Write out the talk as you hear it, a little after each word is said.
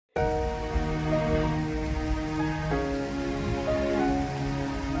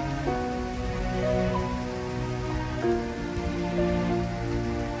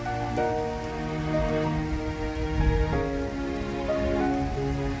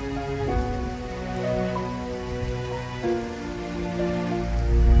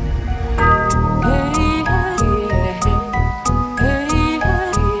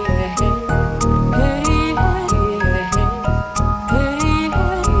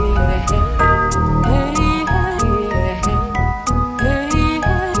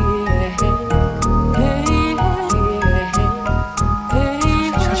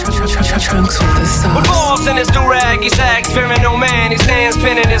he sags, fearing no man. He stands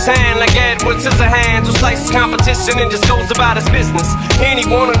pen in his hand like Edward Scissorhands, who slices competition and just goes about his business.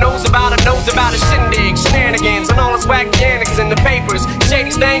 Anyone who knows about his shindig, shenanigans, and all his wacky antics in the papers.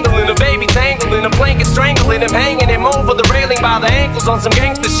 Shady's dangling, a baby tangling, a blanket strangling him, hanging him over the railing by the ankles on some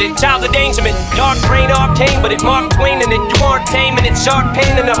gangster shit. Child endangerment, dark brain arcane, but it Mark Twain in it. You aren't taming it, sharp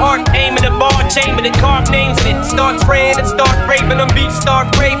pain in the heart, aiming a bar, chamber it, carved names in it. Start praying and start raving, them beats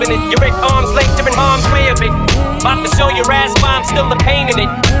start craving it. You're at arm's length, you're in harm's way of it. About to show your ass why I'm still a pain in it.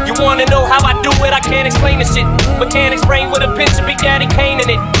 You wanna know how I do it? I can't explain the shit. Mechanics brain with a pinch of Big Daddy Kane in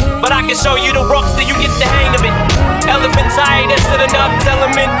it. But I can show you the rocks till you get the hang of it. Elephantitis to the nuts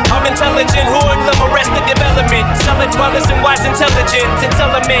element of intelligent hoodlum, arrested development. Solid dwellers and wise intelligence. It's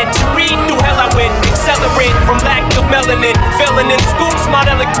element. You read through hell I win. Accelerate from lack of melanin. Failing in school, smart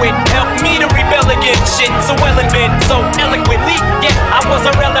eloquent. Help me to rebel again. Shit so well invented, so eloquently. Yeah, I was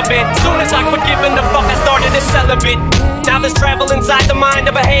irrelevant. Soon as I quit giving a fuck, I started to celibate. Now there's travel inside the mind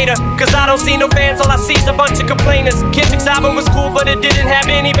of a hater, cause I don't see no fans, all I see is a bunch of complainers. Kendrick's album was cool, but it didn't have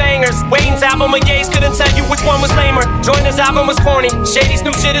any bangers. Wayne's album of Ye's couldn't tell you which one was lamer. Joyner's album was corny, Shady's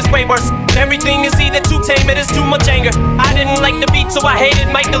new shit is way worse. Everything is either too tame, it is too much anger. I didn't like the beat, so I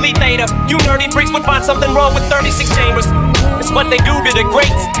hated, might delete later. You nerdy freaks would find something wrong with 36 chambers. It's what they do to the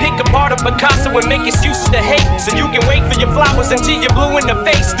greats. Pick apart a Picasso and make excuses to hate, so you can wait for your flowers until you're blue in the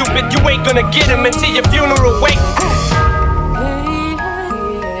face. Stupid, you ain't gonna get them until your funeral wait.